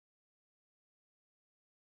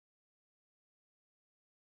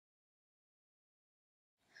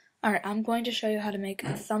Alright, I'm going to show you how to make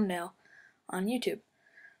a thumbnail on YouTube.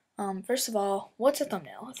 First of all, what's a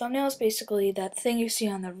thumbnail? A thumbnail is basically that thing you see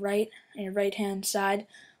on the right, on your right-hand side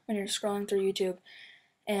when you're scrolling through YouTube.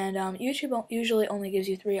 And YouTube usually only gives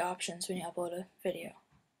you 3 options when you upload a video.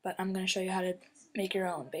 But I'm going to show you how to make your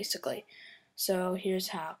own, basically. So here's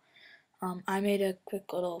how. I made a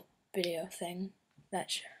quick little video thing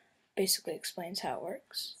that basically explains how it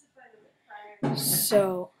works.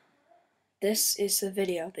 So this is the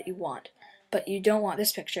video that you want, but you don't want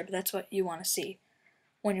this picture, but that's what you want to see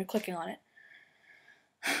when you're clicking on it.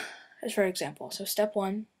 As for example, so step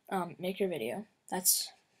 1, make your video.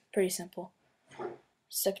 That's pretty simple.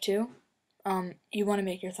 Step 2, you want to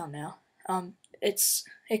make your thumbnail.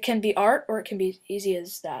 It can be art or it can be easy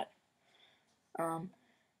as that.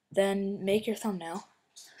 Then make your thumbnail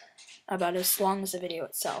about as long as the video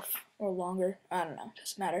itself, or longer, I don't know,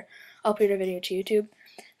 doesn't matter. Upload your video to YouTube,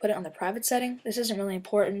 put it on the private setting. This isn't really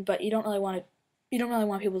important, but you don't really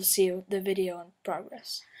want people to see the video in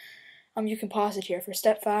progress. You can pause it here. For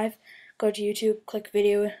step 5, go to YouTube, click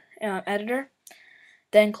Video Editor,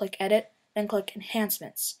 then click Edit, then click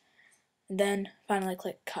Enhancements, and then finally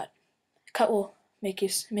click Cut. Cut will make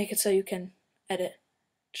it so you can edit,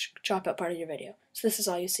 chop out part of your video. So this is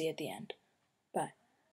all you see at the end. Bye.